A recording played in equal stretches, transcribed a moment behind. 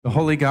The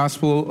Holy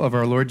Gospel of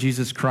our Lord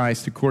Jesus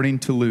Christ according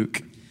to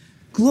Luke.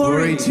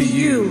 Glory to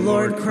you,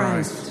 Lord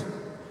Christ.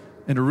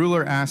 And a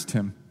ruler asked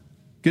him,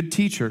 "Good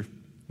teacher,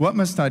 what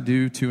must I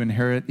do to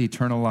inherit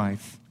eternal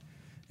life?"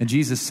 And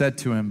Jesus said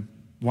to him,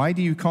 "Why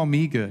do you call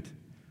me good?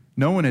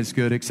 No one is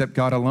good except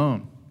God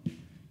alone.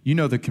 You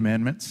know the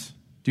commandments.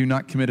 Do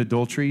not commit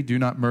adultery, do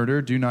not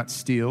murder, do not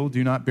steal,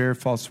 do not bear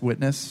false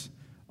witness,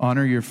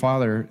 honor your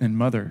father and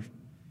mother."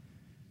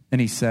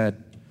 And he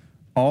said,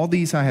 "All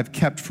these I have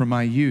kept from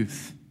my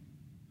youth."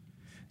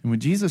 And when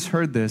Jesus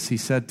heard this, he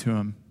said to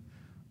him,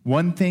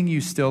 "One thing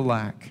you still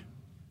lack.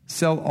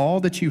 Sell all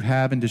that you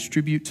have and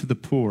distribute to the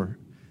poor,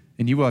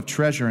 and you will have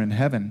treasure in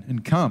heaven.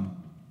 And come,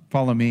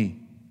 follow me."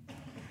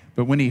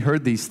 But when he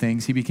heard these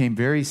things, he became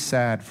very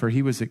sad, for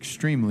he was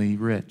extremely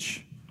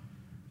rich.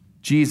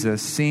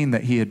 Jesus, seeing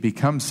that he had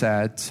become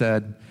sad,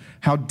 said,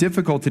 "How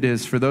difficult it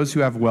is for those who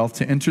have wealth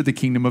to enter the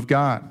kingdom of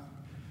God.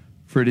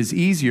 For it is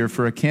easier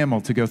for a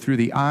camel to go through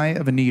the eye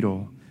of a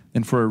needle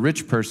than for a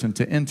rich person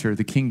to enter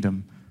the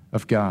kingdom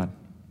of God."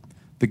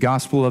 The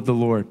gospel of the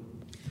Lord.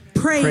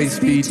 Praise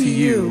be to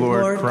you,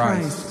 Lord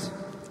Christ.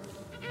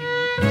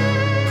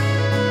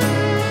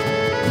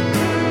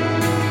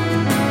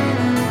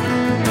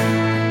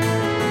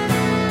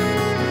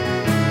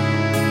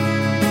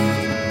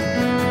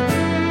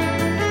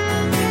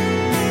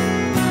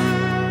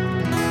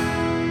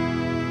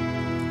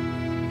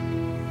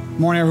 Good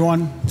morning,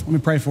 everyone. Let me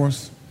pray for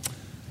us.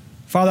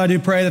 Father, I do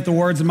pray that the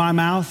words of my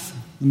mouth,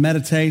 the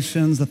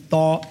meditations, the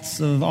thoughts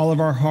of all of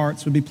our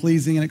hearts would be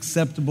pleasing and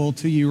acceptable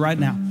to you right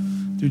now.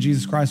 Through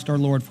Jesus Christ our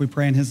Lord, if we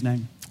pray in his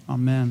name.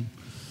 Amen.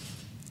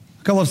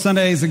 A couple of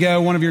Sundays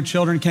ago, one of your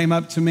children came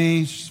up to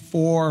me, she's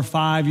 4 or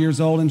 5 years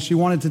old, and she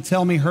wanted to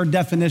tell me her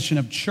definition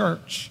of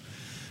church.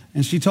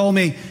 And she told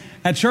me,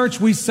 at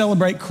church we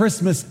celebrate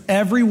Christmas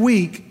every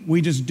week,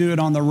 we just do it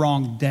on the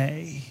wrong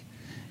day.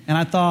 And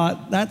I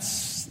thought,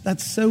 that's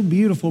so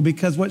beautiful,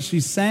 because what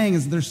she's saying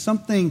is there's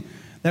something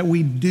that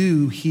we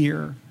do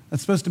here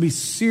that's supposed to be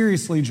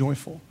seriously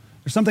joyful.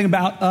 There's something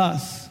about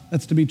us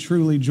that's to be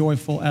truly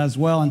joyful as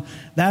well. And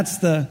that's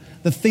the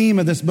theme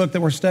of this book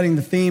that we're studying,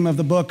 the theme of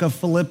the book of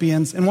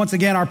Philippians. And once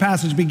again, our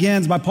passage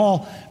begins by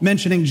Paul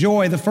mentioning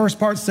joy. The first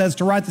part says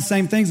to write the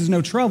same things is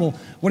no trouble.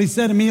 What he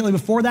said immediately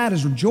before that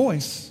is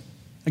rejoice.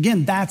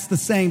 Again, that's the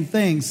same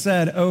thing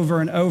said over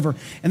and over.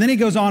 And then he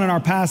goes on in our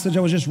passage I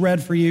was just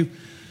read for you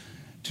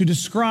to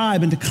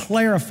describe and to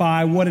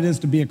clarify what it is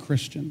to be a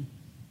Christian.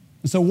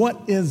 And so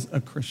what is a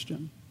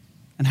Christian?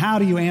 And how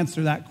do you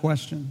answer that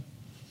question?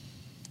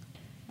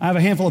 I have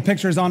a handful of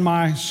pictures on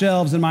my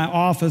shelves in my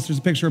office. There's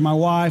a picture of my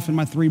wife and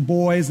my 3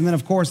 boys. And then,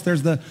 of course,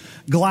 there's the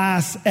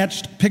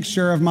glass-etched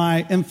picture of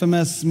my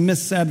infamous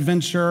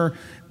misadventure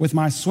with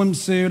my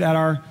swimsuit at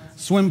our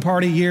swim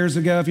party years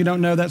ago. If you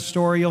don't know that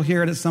story, you'll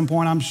hear it at some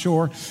point, I'm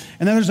sure.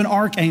 And then there's an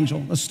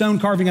archangel, a stone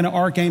carving of an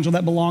archangel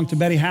that belonged to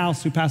Betty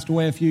House, who passed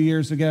away a few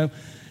years ago.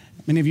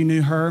 Many of you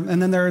knew her. And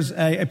then there's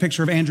a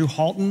picture of Andrew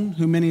Halton,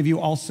 who many of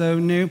you also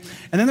knew.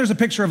 And then there's a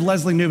picture of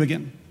Leslie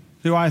Newbegin,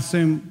 who I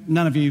assume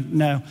none of you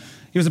know.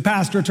 He was a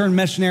pastor turned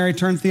missionary,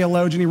 turned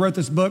theologian. He wrote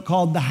this book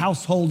called The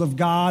Household of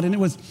God, and it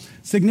was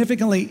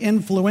significantly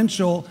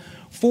influential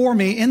for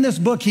me. In this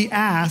book, he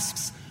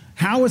asks,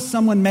 how is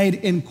someone made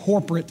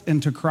incorporate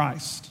into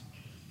Christ?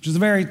 Which is a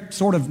very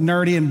sort of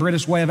nerdy and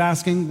British way of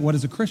asking, what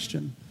is a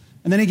Christian?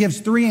 And then he gives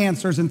 3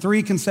 answers in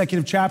 3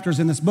 consecutive chapters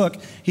in this book.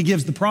 He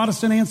gives the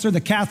Protestant answer, the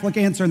Catholic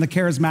answer, and the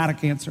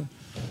charismatic answer.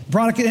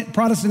 The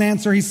Protestant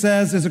answer, he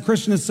says, is a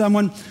Christian is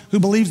someone who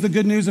believes the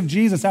good news of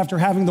Jesus after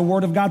having the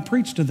word of God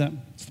preached to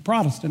them. It's the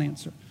Protestant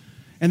answer.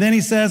 And then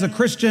he says a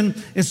Christian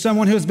is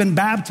someone who has been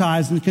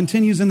baptized and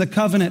continues in the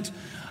covenant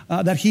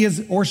that he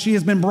is or she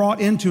has been brought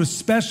into,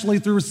 especially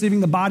through receiving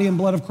the body and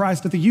blood of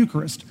Christ at the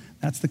Eucharist.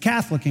 That's the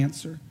Catholic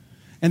answer.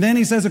 And then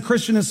he says a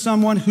Christian is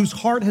someone whose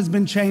heart has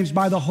been changed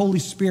by the Holy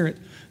Spirit,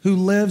 who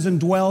lives and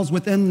dwells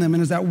within them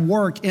and is at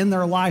work in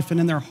their life and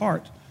in their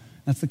heart.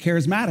 That's the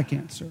charismatic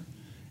answer.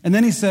 And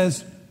then he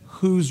says,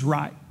 who's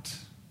right?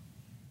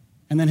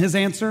 And then his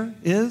answer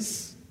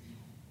is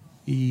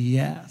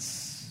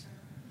yes.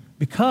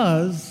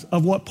 Because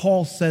of what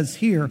Paul says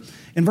here.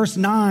 In verse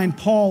 9,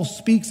 Paul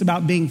speaks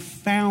about being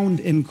found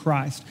in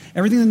Christ.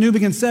 Everything that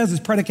Newbegin says is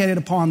predicated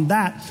upon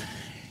that.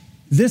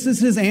 This is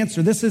his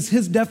answer. This is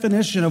his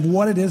definition of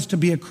what it is to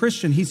be a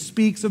Christian. He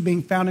speaks of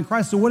being found in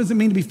Christ. So what does it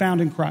mean to be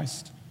found in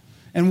Christ?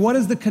 And what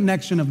is the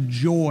connection of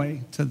joy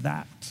to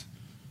that?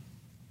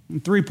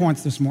 And 3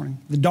 points this morning: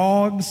 the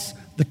dogs,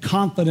 the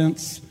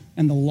confidence,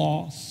 and the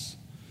loss.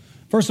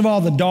 First of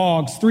all, the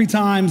dogs. 3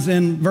 times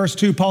in verse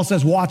 2, Paul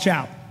says, watch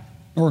out,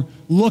 or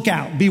look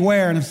out,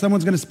 beware. And if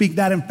someone's going to speak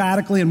that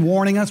emphatically and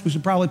warning us, we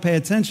should probably pay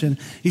attention.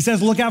 He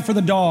says, look out for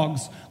the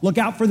dogs, look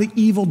out for the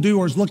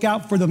evildoers, look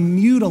out for the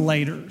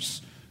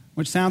mutilators,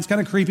 which sounds kind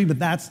of creepy, but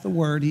that's the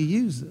word he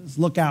uses.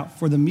 Look out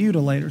for the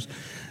mutilators.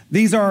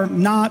 These are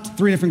not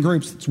 3 different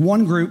groups. It's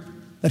one group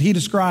that he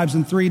describes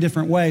in 3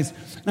 different ways.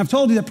 And I've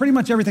told you that pretty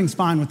much everything's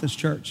fine with this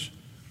church.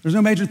 There's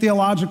no major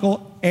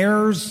theological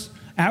errors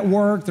at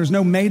work. There's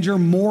no major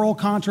moral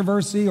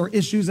controversy or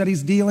issues that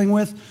he's dealing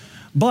with.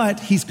 But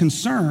he's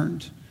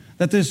concerned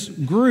that there's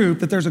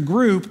a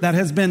group that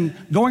has been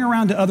going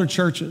around to other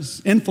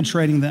churches,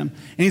 infiltrating them.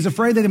 And he's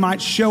afraid that he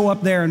might show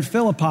up there in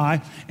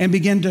Philippi and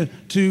begin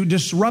to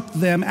disrupt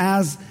them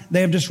as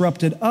they have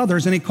disrupted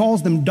others. And he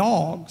calls them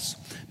dogs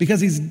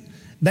because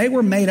they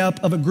were made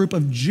up of a group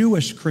of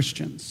Jewish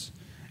Christians.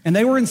 And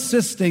they were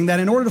insisting that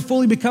in order to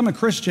fully become a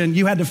Christian,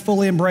 you had to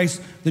fully embrace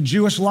the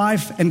Jewish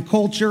life and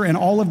culture and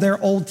all of their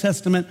Old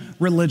Testament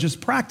religious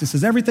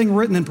practices, everything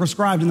written and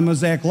prescribed in the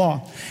Mosaic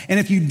Law. And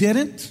if you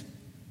didn't,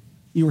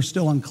 you were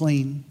still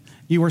unclean.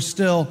 You were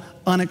still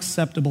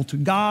unacceptable to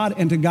God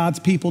and to God's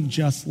people,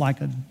 just like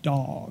a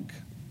dog.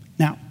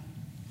 Now,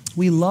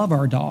 we love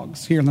our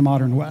dogs here in the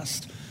modern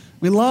West.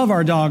 We love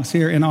our dogs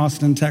here in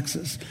Austin,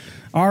 Texas.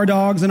 Our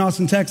dogs in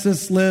Austin,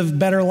 Texas live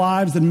better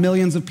lives than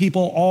millions of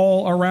people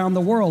all around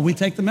the world. We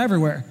take them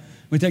everywhere.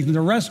 We take them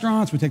to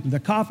restaurants. We take them to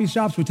coffee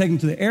shops. We take them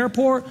to the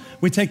airport.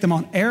 We take them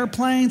on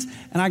airplanes.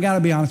 And I got to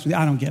be honest with you,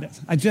 I don't get it.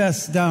 I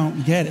just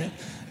don't get it.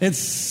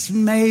 It's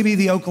maybe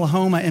the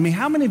Oklahoma in me.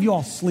 How many of you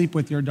all sleep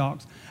with your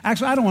dogs?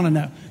 Actually, I don't want to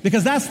know,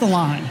 because that's the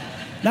line.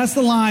 That's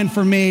the line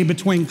for me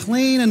between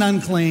clean and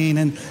unclean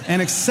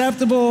and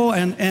acceptable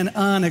and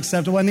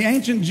unacceptable. And the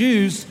ancient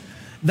Jews,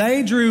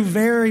 they drew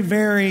very,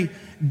 very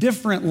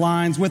different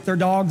lines with their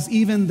dogs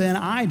even than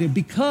I did,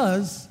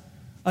 because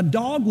a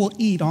dog will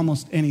eat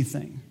almost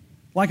anything,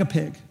 like a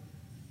pig,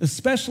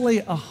 especially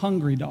a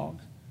hungry dog.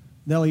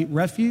 They'll eat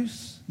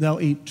refuse.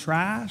 They'll eat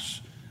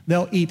trash.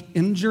 They'll eat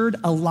injured,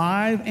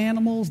 alive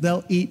animals.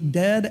 They'll eat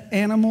dead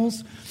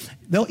animals.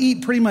 They'll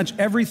eat pretty much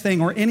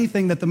everything or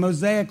anything that the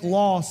Mosaic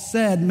Law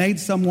said made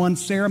someone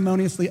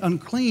ceremoniously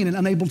unclean and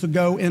unable to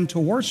go into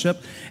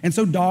worship. And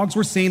so dogs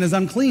were seen as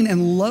unclean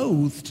and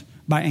loathed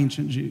by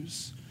ancient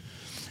Jews.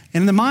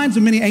 And in the minds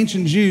of many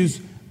ancient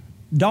Jews,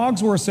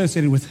 dogs were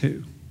associated with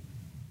who?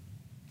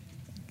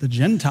 The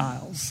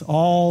Gentiles,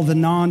 all the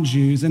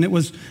non-Jews. And it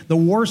was the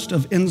worst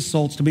of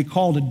insults to be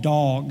called a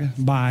dog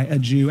by a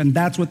Jew. And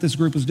that's what this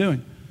group was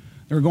doing.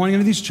 They were going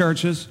into these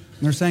churches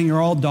and they're saying,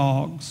 you're all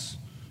dogs.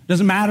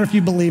 Doesn't matter if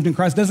you believed in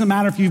Christ. Doesn't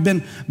matter if you've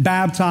been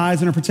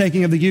baptized and are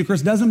partaking of the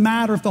Eucharist. Doesn't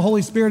matter if the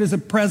Holy Spirit is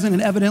present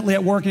and evidently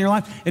at work in your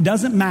life. It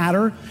doesn't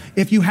matter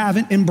if you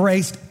haven't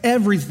embraced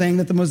everything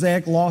that the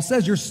Mosaic Law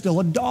says. You're still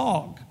a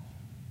dog.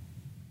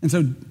 And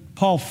so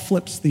Paul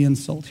flips the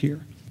insult here.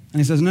 And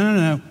he says,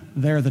 no,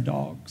 they're the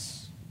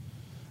dogs.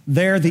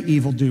 They're the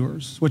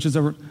evildoers, which is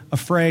a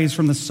phrase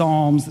from the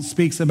Psalms that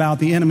speaks about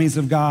the enemies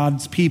of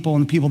God's people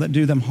and the people that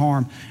do them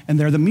harm. And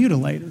they're the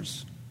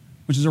mutilators,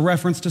 which is a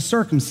reference to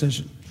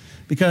circumcision.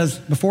 Because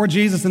before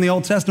Jesus in the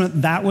Old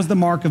Testament, that was the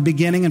mark of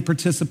beginning and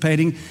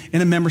participating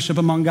in a membership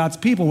among God's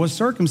people, was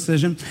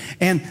circumcision.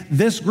 And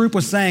this group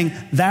was saying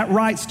that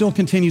rite still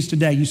continues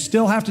today. You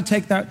still have to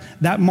take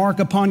that mark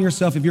upon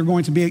yourself if you're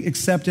going to be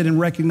accepted and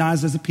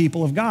recognized as a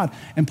people of God.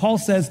 And Paul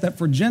says that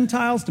for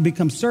Gentiles to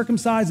become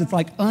circumcised, it's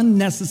like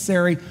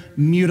unnecessary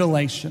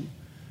mutilation.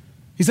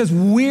 He says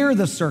we're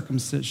the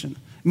circumcision,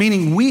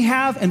 meaning we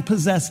have and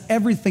possess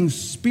everything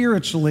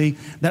spiritually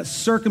that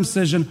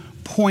circumcision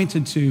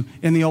pointed to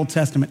in the Old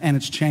Testament, and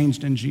it's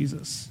changed in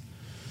Jesus.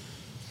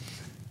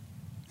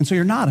 And so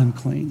you're not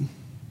unclean.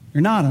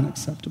 You're not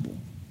unacceptable.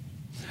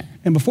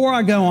 And before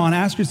I go on,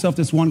 ask yourself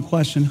this one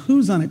question: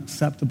 who's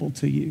unacceptable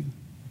to you?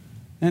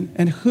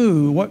 And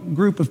what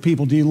group of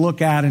people do you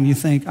look at and you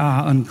think,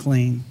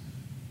 unclean?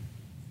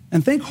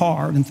 And think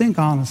hard and think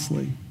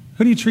honestly.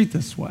 Who do you treat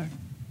this way?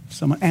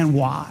 Someone, and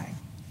why?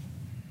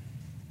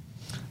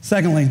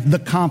 Secondly, the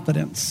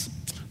confidence.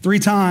 3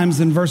 times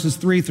in verses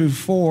 3 through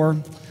 4,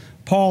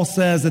 Paul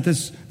says that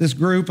this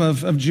group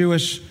of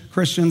Jewish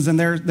Christians and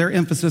their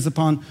emphasis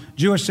upon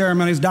Jewish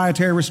ceremonies,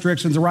 dietary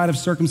restrictions, the rite of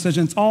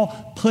circumcision, it's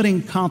all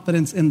putting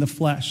confidence in the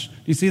flesh. Do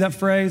you see that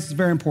phrase? It's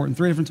very important.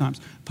 3 different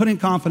times. Putting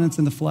confidence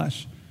in the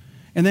flesh.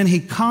 And then he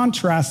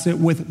contrasts it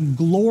with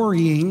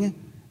glorying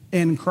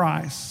in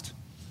Christ.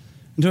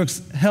 And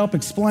to help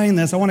explain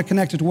this, I want to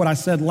connect it to what I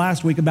said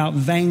last week about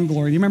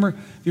vainglory. Do you remember,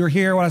 if you were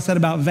here, what I said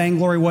about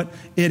vainglory, what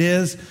it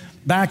is?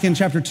 Back in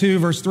chapter 2,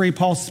 verse 3,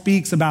 Paul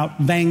speaks about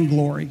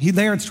vainglory.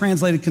 There it's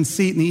translated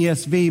conceit in the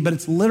ESV, but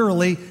it's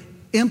literally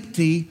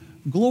empty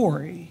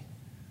glory.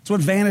 That's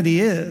what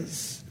vanity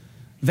is.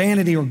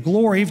 Vanity or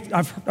glory.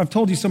 I've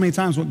told you so many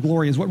times what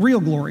glory is, what real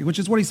glory, which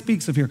is what he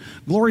speaks of here.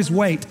 Glory's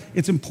weight,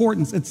 its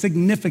importance, its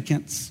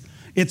significance,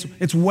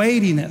 its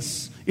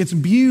weightiness, its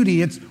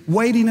beauty, its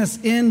weightiness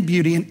in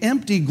beauty. And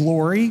empty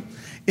glory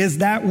is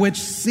that which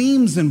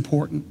seems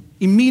important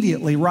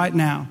immediately right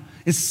now.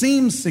 It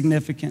seems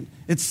significant.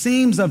 It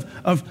seems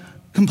of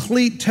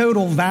complete,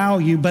 total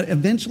value, but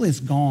eventually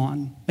it's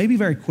gone, maybe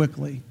very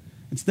quickly.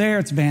 It's there,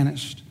 it's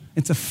vanished.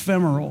 It's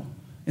ephemeral.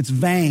 It's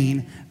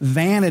vain.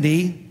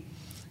 Vanity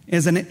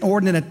is an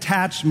inordinate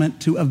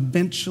attachment to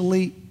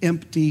eventually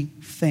empty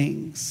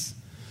things.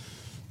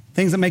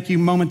 Things that make you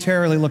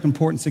momentarily look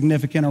important,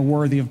 significant, or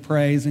worthy of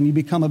praise, and you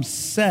become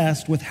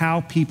obsessed with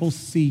how people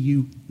see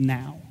you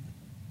now.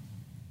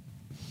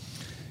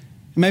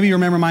 Maybe you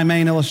remember my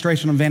main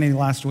illustration of vanity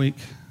last week,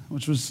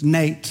 which was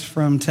Nate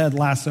from Ted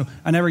Lasso.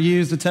 I never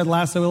used a Ted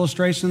Lasso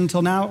illustration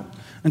until now.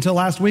 until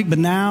last week, but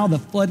now the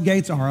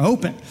floodgates are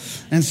open.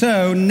 And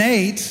so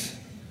Nate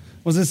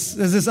was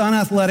this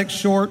unathletic,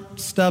 short,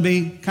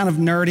 stubby, kind of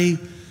nerdy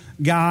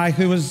guy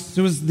who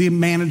was the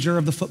manager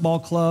of the football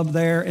club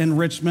there in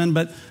Richmond,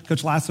 but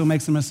Coach Lasso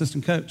makes him an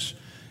assistant coach.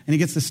 And he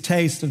gets this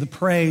taste of the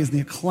praise, the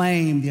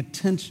acclaim, the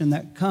attention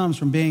that comes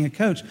from being a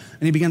coach.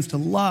 And he begins to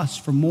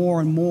lust for more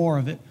and more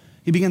of it.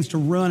 He begins to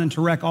run and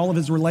to wreck all of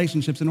his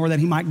relationships in order that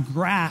he might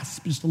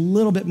grasp just a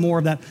little bit more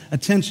of that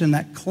attention,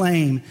 that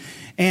claim.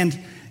 And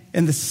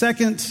in the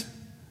second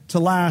to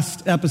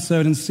last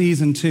episode in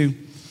season 2,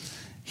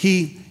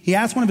 he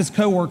asked one of his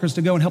coworkers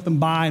to go and help him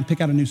buy and pick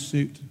out a new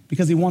suit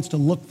because he wants to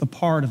look the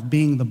part of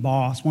being the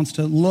boss, wants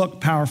to look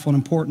powerful and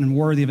important and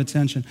worthy of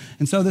attention.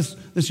 And so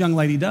this young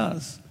lady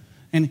does.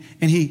 And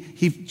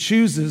he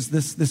chooses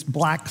this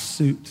black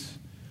suit,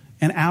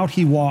 and out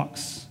he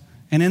walks.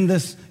 And in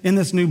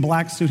this new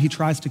black suit, he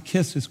tries to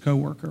kiss his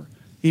coworker,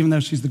 even though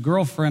she's the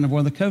girlfriend of one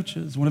of the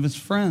coaches, one of his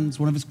friends,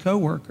 one of his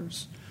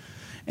coworkers.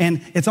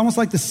 And it's almost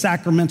like this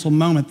sacramental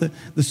moment.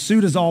 The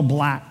suit is all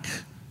black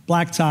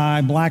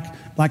tie,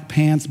 black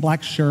pants,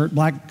 black shirt,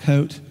 black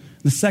coat.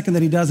 The second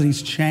that he does it,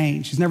 he's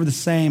changed. He's never the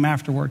same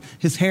afterward.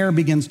 His hair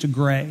begins to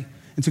gray.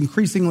 It's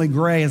increasingly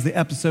gray as the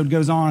episode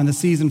goes on in the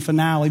season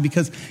finale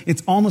because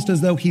it's almost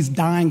as though he's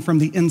dying from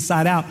the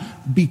inside out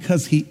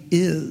because he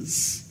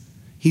is.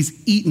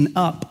 He's eaten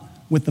up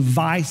with the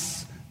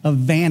vice of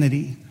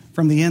vanity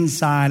from the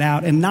inside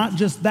out. And not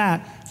just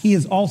that, he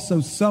is also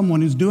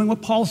someone who's doing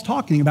what Paul's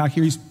talking about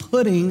here. He's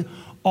putting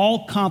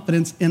all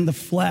confidence in the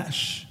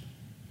flesh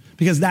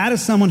because that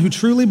is someone who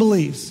truly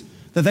believes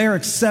that they are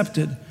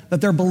accepted, that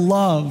they're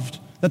beloved,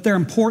 that they're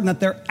important, that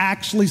they're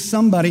actually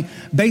somebody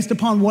based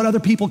upon what other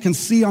people can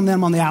see on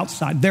them on the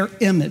outside, their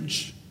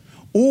image,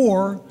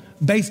 or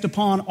based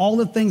upon all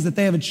the things that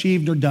they have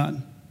achieved or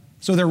done.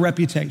 So their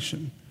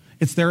reputation.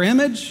 It's their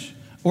image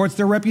or it's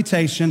their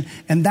reputation,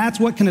 and that's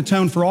what can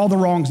atone for all the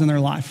wrongs in their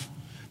life.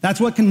 That's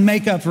what can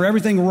make up for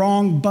everything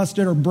wrong,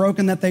 busted, or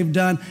broken that they've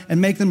done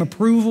and make them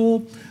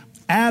approvable,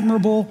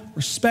 admirable,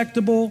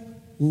 respectable,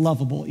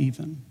 lovable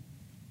even.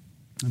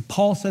 And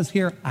Paul says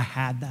here, I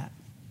had that.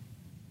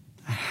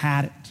 I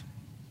had it,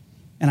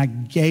 and I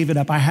gave it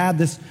up. I had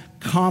this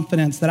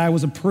confidence that I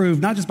was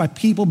approved, not just by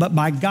people, but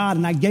by God,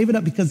 and I gave it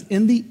up because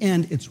in the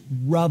end, it's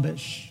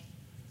rubbish.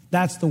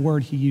 That's the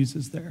word he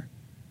uses there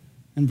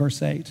in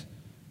verse 8.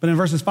 But in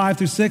verses 5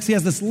 through 6, he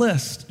has this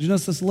list. Did you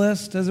notice this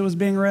list as it was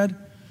being read?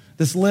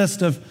 This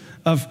list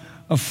of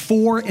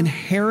 4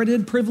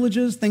 inherited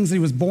privileges, things that he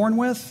was born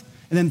with,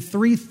 and then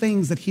 3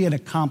 things that he had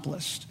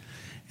accomplished.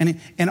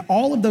 And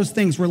all of those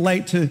things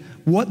relate to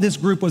what this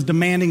group was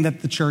demanding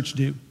that the church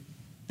do.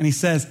 And he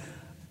says,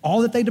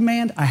 all that they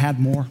demand, I had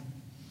more.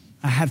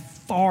 I had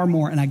far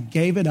more, and I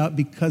gave it up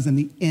because in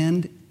the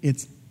end,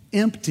 it's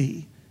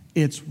empty.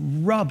 It's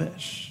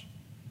rubbish.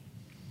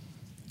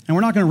 And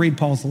we're not going to read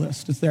Paul's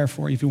list. It's there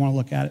for you if you want to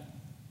look at it.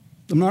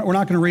 We're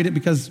not going to read it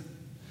because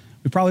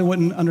we probably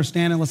wouldn't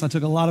understand it unless I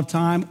took a lot of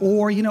time.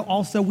 Or,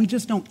 also we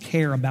just don't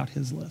care about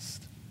his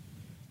list.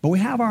 But we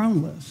have our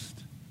own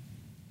list.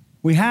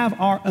 We have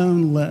our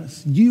own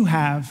list. You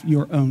have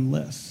your own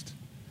list.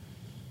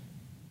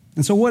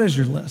 And so what is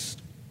your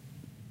list?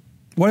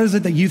 What is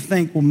it that you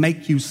think will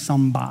make you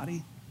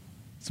somebody?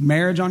 Is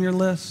marriage on your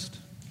list?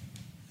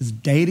 Is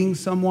dating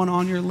someone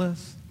on your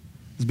list?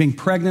 Is being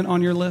pregnant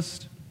on your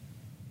list?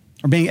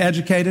 Or being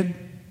educated,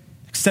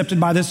 accepted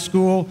by this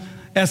school,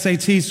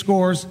 SAT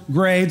scores,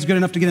 grades, good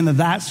enough to get into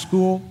that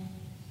school?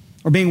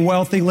 Or being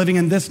wealthy, living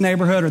in this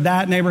neighborhood or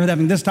that neighborhood,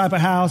 having this type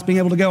of house, being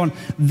able to go on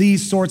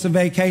these sorts of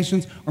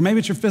vacations? Or maybe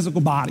it's your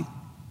physical body.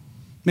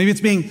 Maybe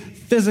it's being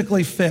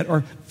physically fit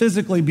or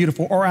physically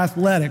beautiful or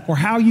athletic or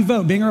how you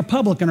vote, being a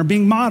Republican or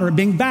being moderate,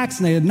 being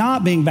vaccinated,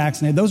 not being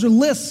vaccinated. Those are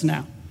lists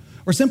now.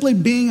 Or simply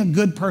being a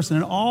good person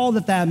and all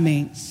that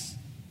means.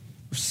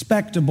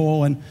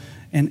 Respectable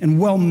and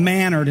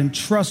well-mannered and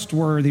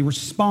trustworthy,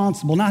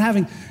 responsible, not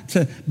having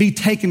to be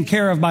taken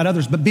care of by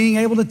others, but being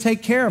able to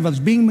take care of others,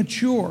 being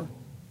mature.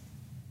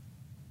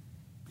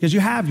 Because you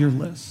have your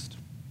list.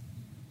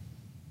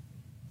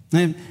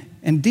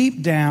 And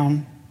deep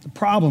down, the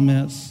problem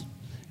is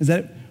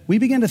that we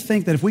begin to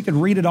think that if we could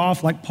read it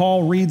off like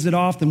Paul reads it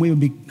off, then we would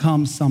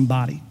become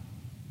somebody.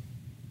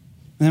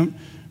 And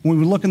when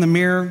we look in the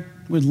mirror,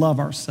 we'd love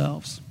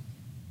ourselves.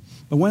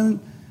 But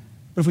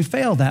if we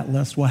fail that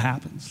list, what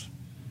happens?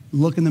 We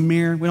look in the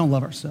mirror, we don't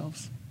love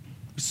ourselves.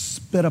 We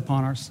spit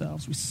upon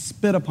ourselves. We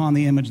spit upon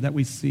the image that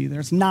we see there.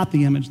 It's not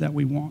the image that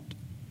we want.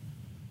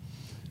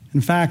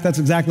 In fact, that's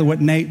exactly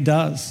what Nate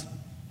does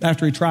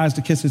after he tries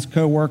to kiss his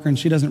coworker and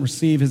she doesn't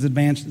receive his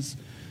advances.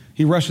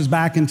 He rushes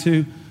back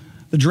into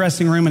the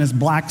dressing room in his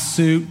black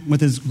suit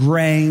with his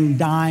graying,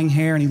 dying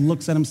hair, and he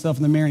looks at himself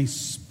in the mirror and he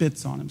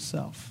spits on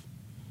himself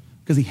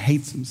because he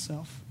hates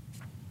himself.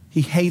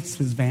 He hates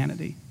his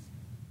vanity.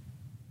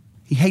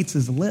 He hates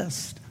his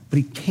list, but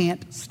he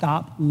can't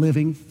stop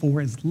living for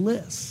his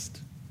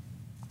list.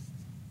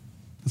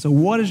 And so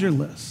what is your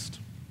list?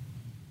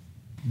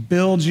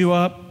 Builds you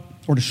up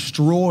or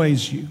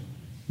destroys you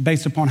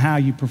based upon how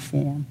you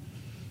perform.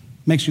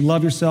 Makes you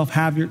love yourself,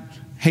 have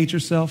hate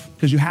yourself?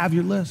 Because you have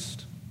your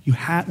list. We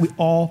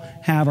all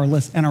have our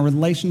list, and our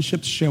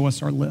relationships show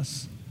us our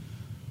lists.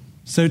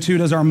 So too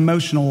does our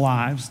emotional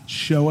lives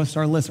show us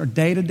our list. Our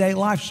day-to-day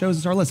life shows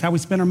us our list. How we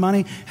spend our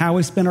money, how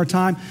we spend our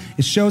time,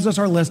 it shows us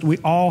our list. We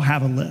all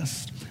have a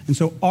list. And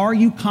so are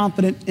you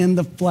confident in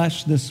the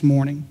flesh this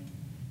morning?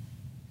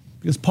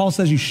 Because Paul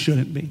says you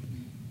shouldn't be.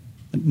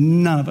 But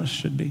none of us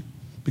should be.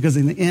 Because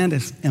in the end,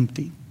 it's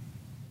empty.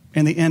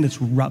 In the end,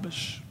 it's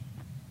rubbish.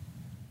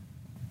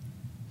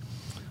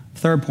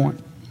 Third point,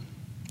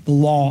 the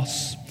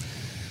loss.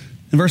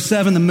 In verse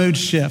 7, the mood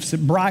shifts.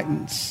 It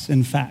brightens,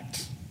 in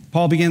fact.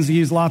 Paul begins to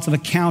use lots of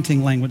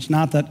accounting language.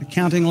 Not that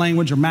accounting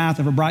language or math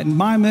ever brightened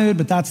my mood,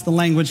 but that's the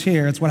language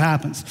here. It's what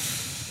happens.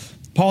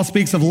 Paul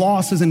speaks of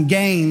losses and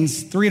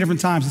gains 3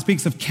 different times. He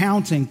speaks of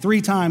counting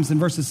 3 times in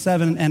verses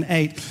 7 and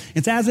 8.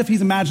 It's as if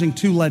he's imagining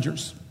 2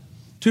 ledgers,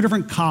 2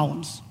 different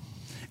columns.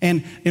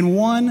 And in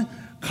one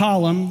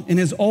column, in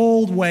his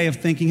old way of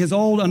thinking, his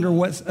old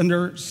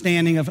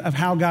understanding of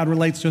how God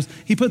relates to us,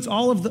 he puts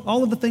all of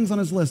the things on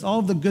his list, all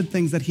of the good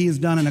things that he has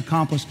done and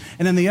accomplished.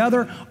 And in the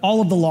other,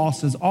 all of the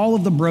losses, all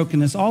of the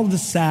brokenness, all of the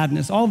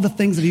sadness, all of the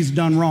things that he's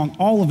done wrong,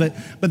 all of it.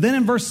 But then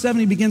in verse 7,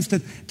 he begins to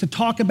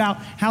talk about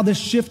how this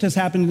shift has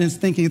happened in his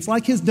thinking. It's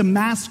like his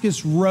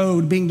Damascus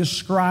road being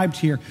described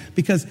here,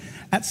 because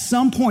at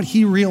some point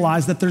he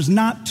realized that there's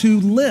not 2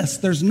 lists,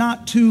 there's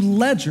not 2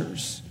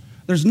 ledgers.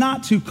 There's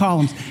not 2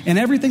 columns. And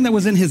everything that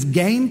was in his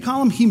gain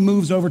column, he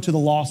moves over to the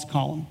loss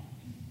column.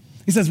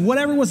 He says,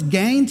 whatever was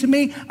gain to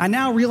me, I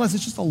now realize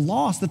it's just a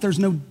loss, that there's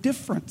no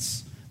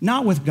difference.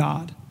 Not with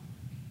God.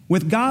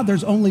 With God,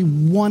 there's only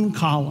 1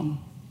 column.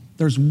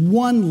 There's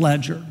 1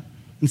 ledger.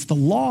 It's the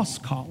loss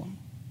column.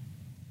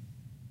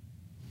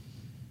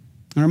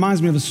 It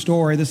reminds me of a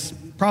story, this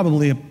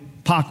probably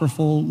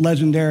apocryphal,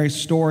 legendary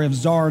story of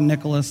Tsar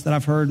Nicholas that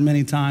I've heard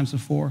many times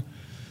before.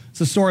 It's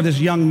the story of this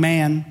young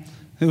man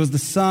who was the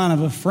son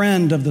of a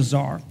friend of the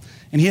Tsar.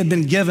 And he had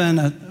been given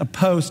a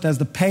post as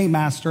the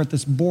paymaster at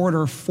this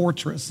border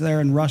fortress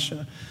there in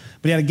Russia.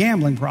 But he had a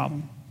gambling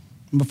problem.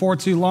 And before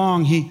too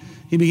long, he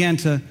began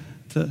to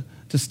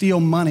steal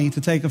money, to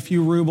take a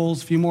few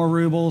more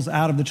rubles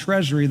out of the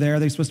treasury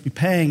there they're supposed to be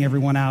paying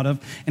everyone out of.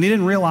 And he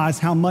didn't realize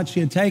how much he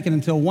had taken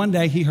until one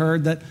day he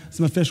heard that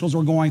some officials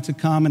were going to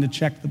come and to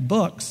check the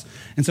books.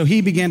 And so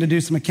he began to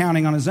do some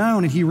accounting on his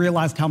own, and he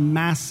realized how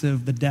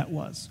massive the debt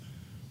was.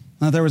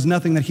 There was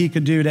nothing that he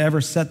could do to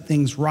ever set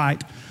things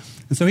right.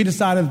 And so he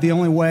decided that the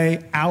only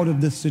way out of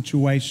this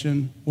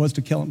situation was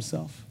to kill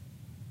himself.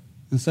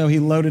 And so he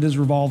loaded his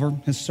revolver,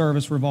 his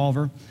service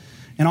revolver,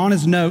 and on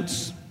his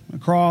notes,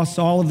 across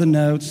all of the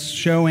notes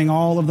showing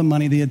all of the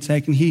money that he had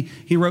taken, he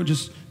wrote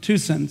just 2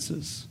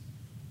 sentences.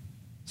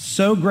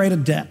 So great a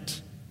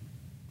debt,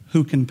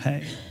 who can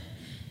pay?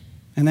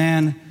 And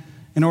then,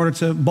 in order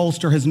to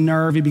bolster his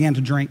nerve, he began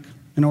to drink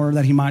in order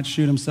that he might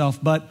shoot himself.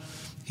 But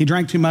he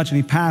drank too much and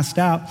he passed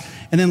out.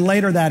 And then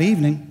later that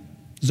evening,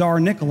 Tsar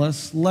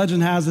Nicholas,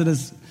 legend has it,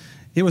 as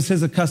it was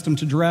his custom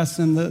to dress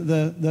in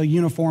the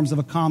uniforms of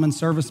a common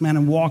serviceman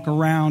and walk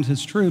around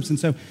his troops. And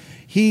so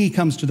he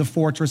comes to the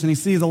fortress and he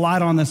sees a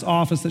light on this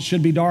office that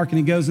should be dark, and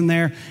he goes in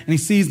there and he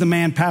sees the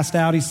man passed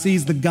out. He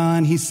sees the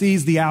gun. He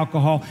sees the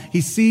alcohol.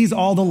 He sees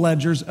all the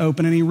ledgers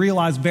open, and he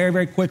realized very,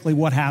 very quickly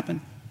what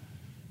happened.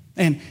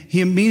 And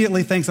he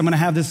immediately thinks, I'm going to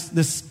have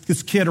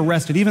this kid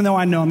arrested, even though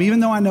I know him, even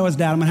though I know his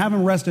dad. I'm going to have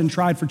him arrested and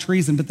tried for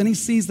treason. But then he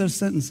sees those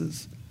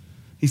sentences.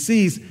 He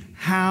sees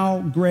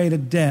how great a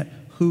debt,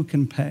 who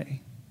can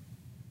pay?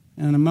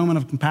 And in a moment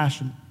of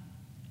compassion,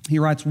 he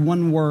writes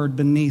 1 word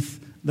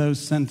beneath those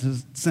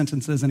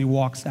sentences, and he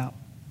walks out.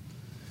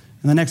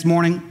 And the next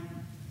morning,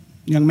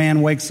 the young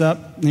man wakes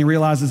up and he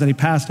realizes that he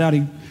passed out.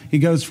 He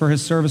goes for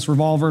his service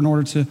revolver in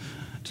order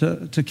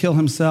to kill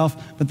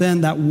himself. But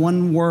then that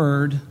 1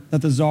 word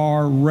that the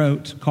Tsar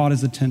wrote caught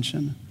his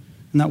attention.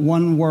 And that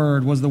 1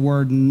 word was the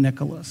word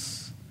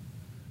Nicholas.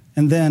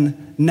 And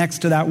then next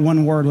to that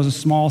 1 word was a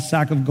small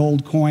sack of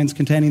gold coins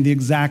containing the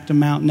exact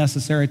amount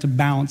necessary to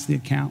balance the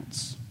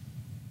accounts.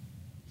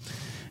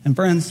 And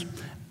friends,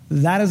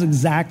 that is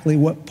exactly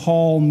what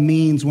Paul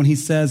means when he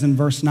says in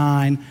verse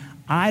 9,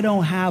 I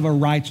don't have a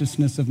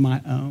righteousness of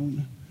my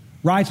own.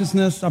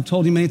 Righteousness, I've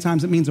told you many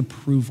times, it means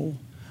approval.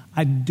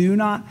 I do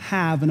not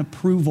have an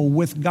approval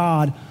with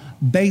God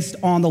based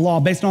on the law,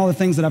 based on all the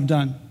things that I've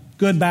done,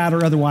 good, bad,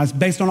 or otherwise,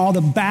 based on all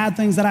the bad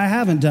things that I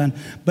haven't done,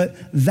 but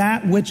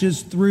that which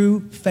is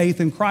through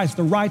faith in Christ,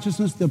 the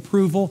righteousness, the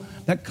approval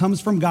that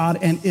comes from God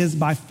and is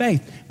by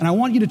faith. And I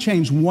want you to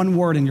change 1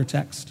 word in your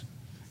text.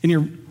 In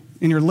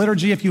your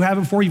liturgy, if you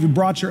haven't before, if you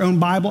brought your own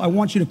Bible, I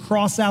want you to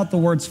cross out the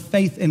words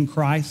faith in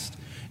Christ,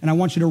 and I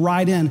want you to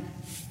write in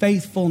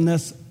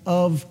faithfulness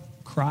of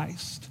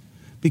Christ,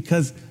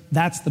 because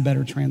that's the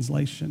better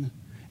translation,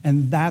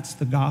 and that's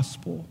the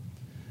gospel.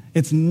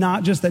 It's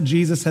not just that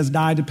Jesus has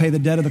died to pay the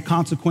debt of the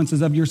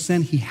consequences of your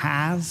sin. He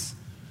has.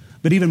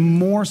 But even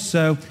more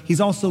so, he's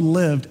also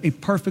lived a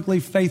perfectly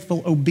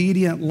faithful,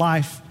 obedient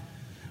life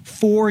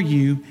for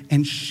you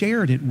and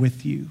shared it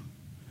with you.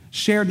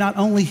 shared not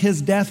only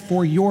his death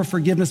for your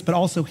forgiveness, but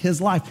also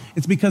his life.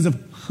 It's because of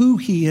who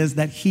he is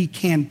that he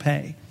can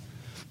pay.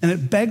 And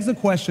it begs the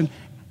question,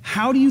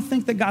 how do you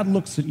think that God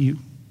looks at you?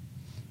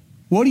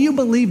 What do you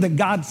believe that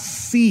God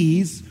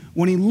sees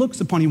when he looks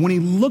upon you? When he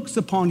looks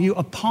upon you,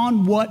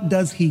 upon what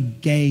does he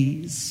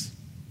gaze?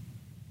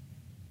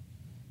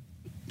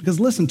 Because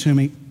listen to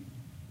me,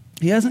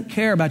 he doesn't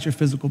care about your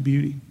physical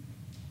beauty.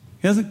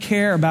 He doesn't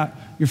care about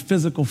your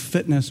physical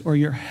fitness or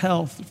your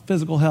health,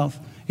 physical health.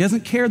 He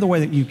doesn't care the way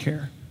that you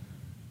care.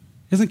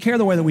 He doesn't care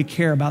the way that we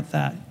care about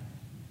that.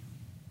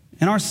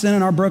 In our sin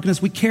and our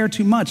brokenness, we care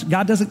too much.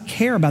 God doesn't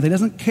care about that. He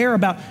doesn't care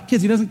about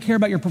kids. He doesn't care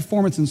about your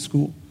performance in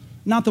school.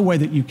 Not the way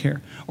that you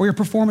care. Or your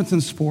performance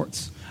in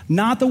sports.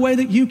 Not the way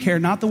that you care.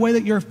 Not the way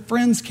that your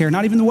friends care.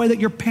 Not even the way that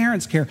your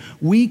parents care.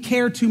 We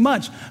care too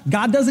much.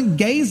 God doesn't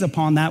gaze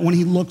upon that when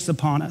he looks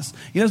upon us.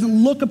 He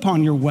doesn't look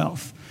upon your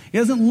wealth. He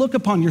doesn't look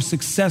upon your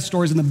success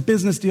stories and the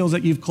business deals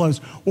that you've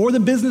closed or the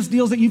business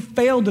deals that you've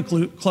failed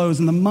to close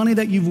and the money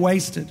that you've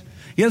wasted.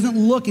 He doesn't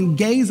look and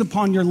gaze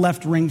upon your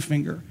left ring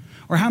finger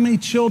or how many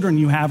children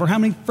you have or how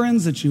many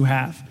friends that you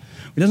have.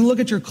 He doesn't look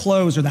at your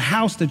clothes or the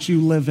house that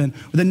you live in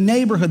or the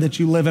neighborhood that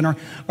you live in or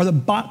the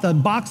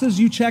boxes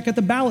you check at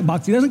the ballot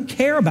box. He doesn't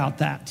care about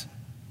that.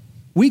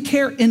 We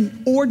care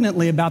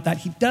inordinately about that.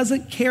 He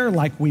doesn't care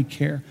like we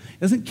care. He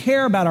doesn't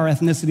care about our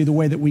ethnicity the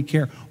way that we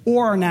care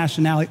or our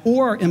nationality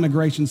or our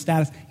immigration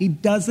status. He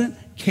doesn't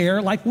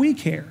care like we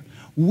care.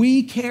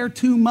 We care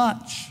too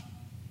much.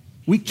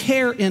 We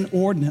care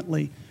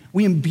inordinately.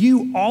 We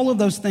imbue all of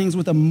those things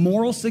with a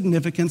moral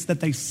significance that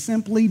they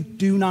simply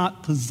do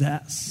not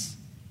possess.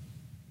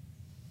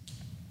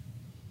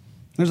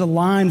 There's a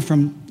line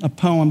from a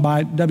poem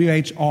by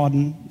W.H.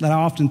 Auden that I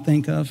often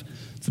think of.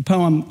 It's a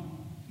poem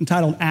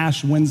entitled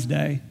Ash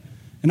Wednesday.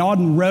 And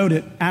Auden wrote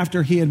it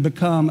after he had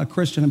become a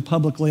Christian and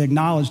publicly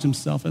acknowledged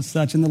himself as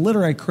such. And the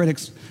literary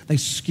critics, they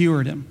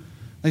skewered him.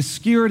 They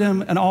skewered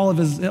him and all of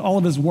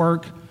his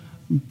work,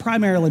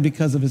 primarily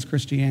because of his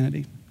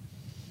Christianity.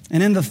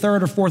 And in the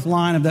third or fourth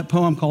line of that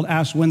poem called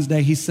Ash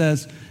Wednesday, he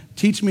says,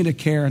 "Teach me to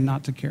care and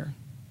not to care.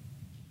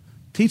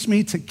 Teach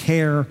me to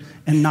care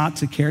and not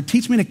to care.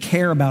 Teach me to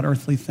care about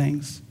earthly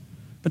things,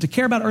 but to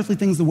care about earthly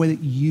things the way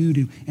that you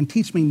do. And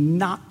teach me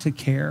not to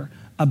care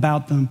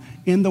about them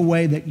in the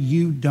way that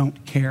you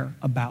don't care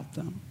about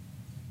them."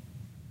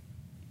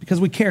 Because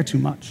we care too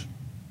much.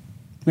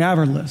 We have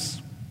our lists.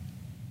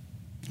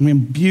 And we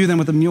imbue them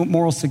with a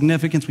moral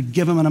significance. We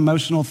give them an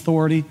emotional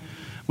authority.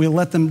 We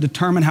let them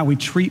determine how we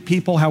treat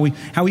people, how we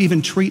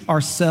even treat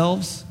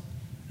ourselves.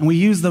 And we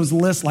use those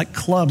lists like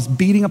clubs,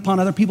 beating upon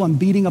other people and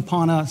beating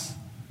upon us.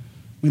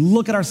 We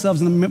look at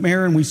ourselves in the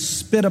mirror and we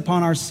spit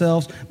upon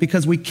ourselves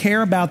because we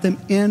care about them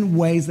in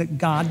ways that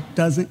God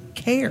doesn't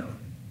care.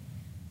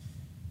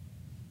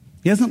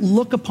 He doesn't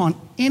look upon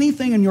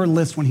anything in your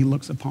list when he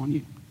looks upon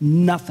you.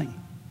 Nothing.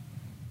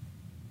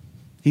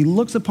 He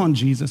looks upon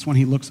Jesus when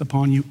he looks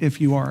upon you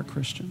if you are a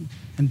Christian.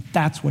 And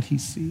that's what he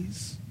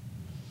sees.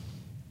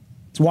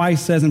 It's why he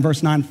says in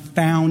verse 9,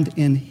 found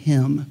in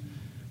him,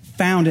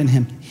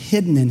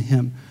 hidden in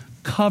him,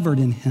 covered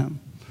in him,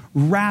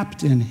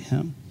 wrapped in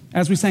him.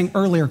 As we sang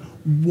earlier,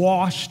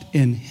 washed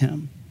in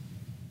him.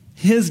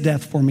 His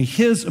death for me,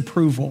 his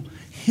approval,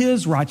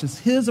 his righteousness,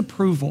 his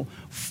approval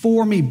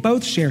for me,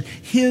 both shared.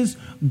 His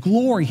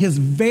glory, his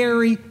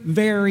very,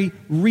 very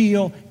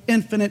real,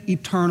 infinite,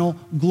 eternal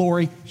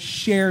glory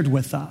shared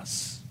with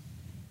us.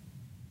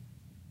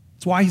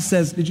 That's why he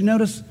says, did you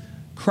notice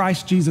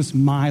Christ Jesus,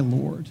 my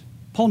Lord?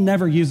 Paul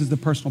never uses the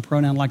personal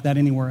pronoun like that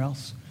anywhere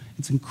else.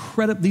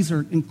 These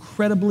are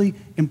incredibly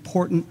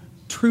important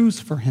truths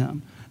for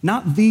him.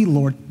 Not the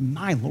Lord,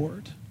 my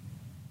Lord.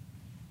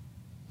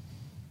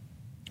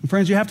 And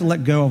friends, you have to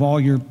let go of all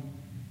your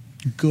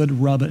good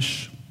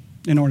rubbish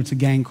in order to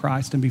gain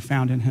Christ and be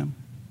found in him.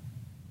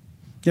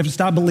 You have to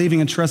stop believing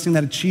and trusting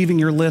that achieving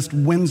your list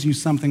wins you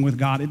something with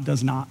God. It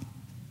does not.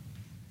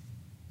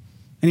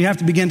 And you have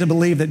to begin to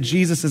believe that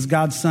Jesus as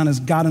God's Son, as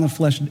God in the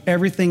flesh, did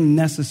everything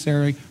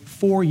necessary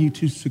for you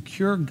to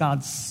secure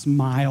God's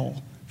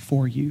smile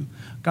for you.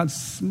 God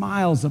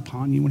smiles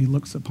upon you when he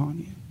looks upon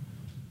you.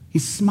 He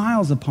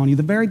smiles upon you.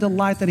 The very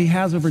delight that he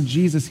has over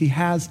Jesus, he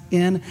has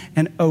in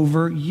and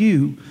over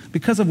you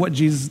because of what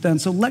Jesus has done.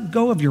 So let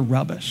go of your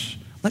rubbish.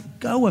 Let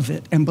go of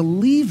it and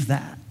believe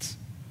that.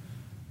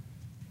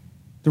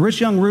 The rich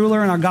young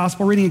ruler in our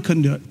gospel reading, he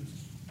couldn't do it.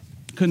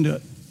 Couldn't do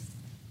it.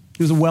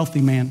 He was a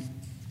wealthy man.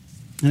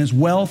 And his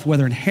wealth,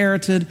 whether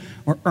inherited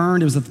or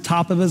earned, it was at the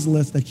top of his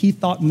list that he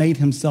thought made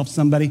himself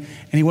somebody,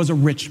 and he was a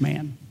rich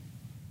man.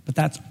 But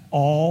that's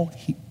all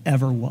he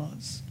ever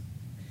was.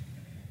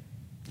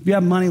 If you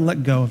have money,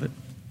 let go of it.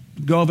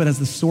 Go of it as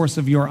the source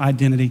of your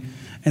identity,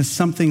 as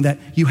something that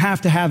you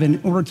have to have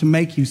in order to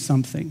make you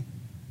something.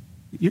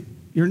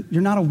 You're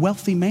not a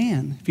wealthy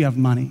man if you have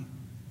money.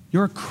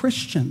 You're a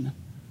Christian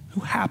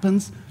who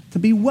happens to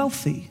be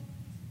wealthy.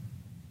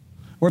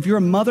 Or if you're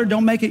a mother,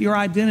 don't make it your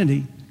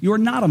identity. You are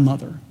not a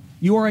mother.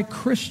 You are a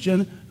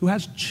Christian who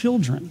has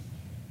children.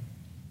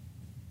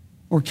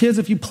 Or kids,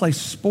 if you play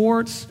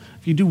sports,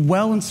 if you do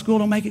well in school,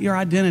 don't make it your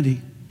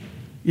identity.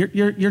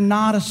 You're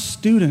not a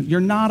student. You're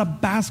not a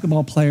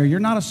basketball player. You're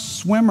not a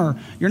swimmer.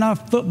 You're not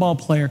a football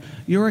player.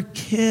 You're a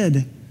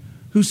kid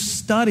who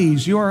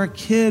studies. You are a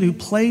kid who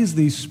plays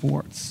these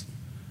sports.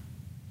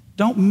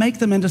 Don't make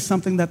them into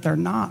something that they're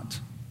not.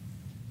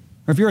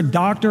 Or if you're a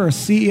doctor, a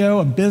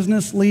CEO, a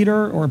business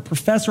leader, or a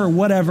professor or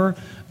whatever,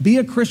 be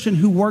a Christian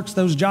who works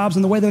those jobs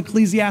in the way that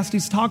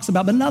Ecclesiastes talks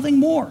about, but nothing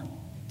more.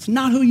 It's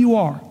not who you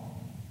are.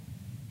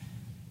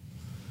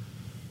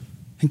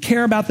 And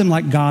care about them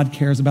like God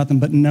cares about them,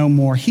 but no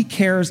more. He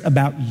cares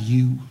about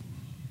you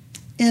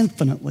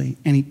infinitely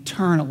and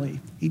eternally.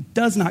 He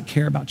does not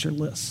care about your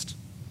list.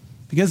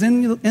 Because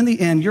in the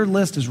end, your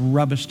list is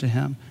rubbish to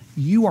him.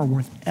 You are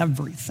worth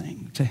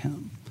everything to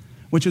him,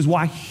 which is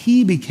why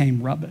he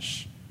became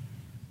rubbish.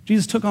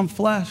 Jesus took on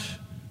flesh,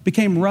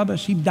 became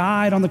rubbish. He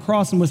died on the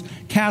cross and was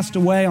cast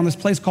away on this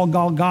place called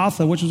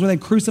Golgotha, which is where they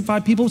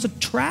crucified people. It was a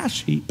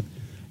trash heap.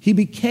 He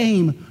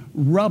became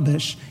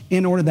rubbish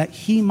in order that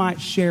he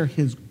might share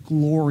his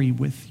glory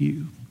with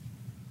you.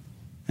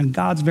 And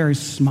God's very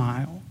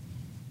smile,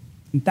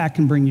 that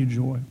can bring you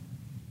joy.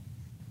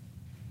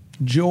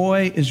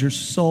 Joy is your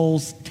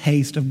soul's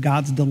taste of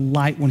God's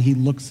delight when he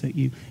looks at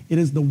you. It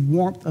is the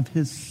warmth of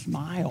his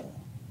smile.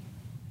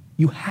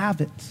 You have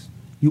it.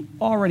 You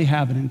already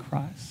have it in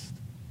Christ.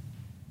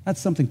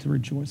 That's something to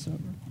rejoice over.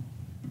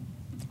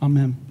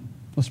 Amen.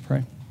 Let's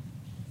pray.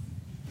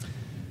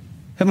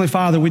 Heavenly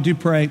Father, we do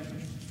pray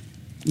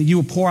that you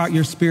will pour out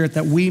your Spirit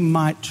that we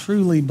might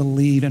truly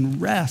believe and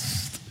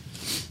rest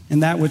in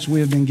that which we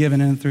have been given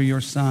in through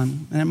your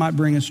Son. And it might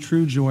bring us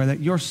true joy,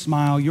 that your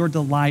smile, your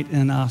delight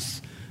in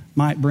us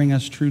might bring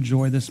us true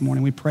joy this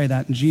morning. We pray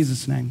that in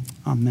Jesus' name.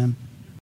 Amen.